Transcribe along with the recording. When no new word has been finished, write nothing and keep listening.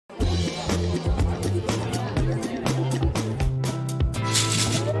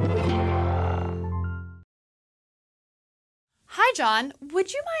Hi, John.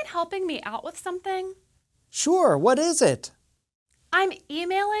 Would you mind helping me out with something? Sure, what is it? I'm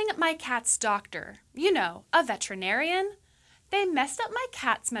emailing my cat's doctor. You know, a veterinarian. They messed up my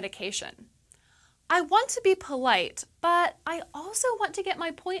cat's medication. I want to be polite, but I also want to get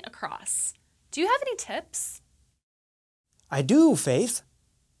my point across. Do you have any tips? I do, Faith.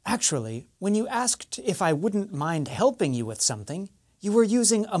 Actually, when you asked if I wouldn't mind helping you with something, you were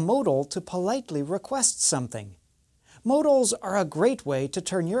using a modal to politely request something. Modals are a great way to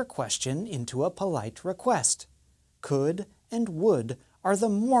turn your question into a polite request. Could and would are the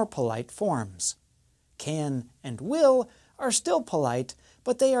more polite forms. Can and will are still polite,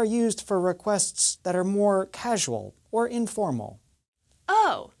 but they are used for requests that are more casual or informal.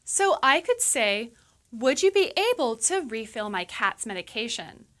 Oh, so I could say, would you be able to refill my cat's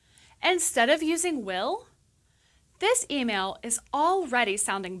medication? Instead of using will? This email is already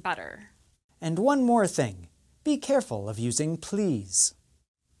sounding better. And one more thing. Be careful of using please.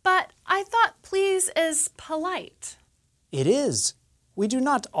 But I thought please is polite. It is. We do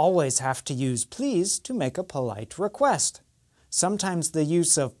not always have to use please to make a polite request. Sometimes the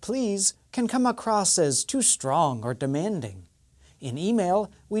use of please can come across as too strong or demanding. In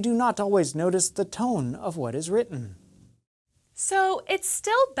email, we do not always notice the tone of what is written. So it's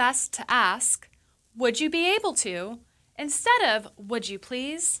still best to ask, would you be able to, instead of would you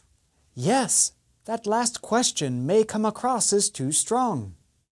please? Yes, that last question may come across as too strong.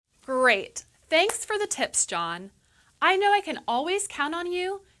 Great. Thanks for the tips, John. I know I can always count on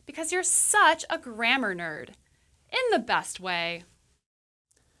you because you're such a grammar nerd. In the best way.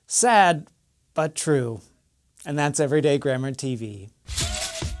 Sad, but true. And that's Everyday Grammar TV.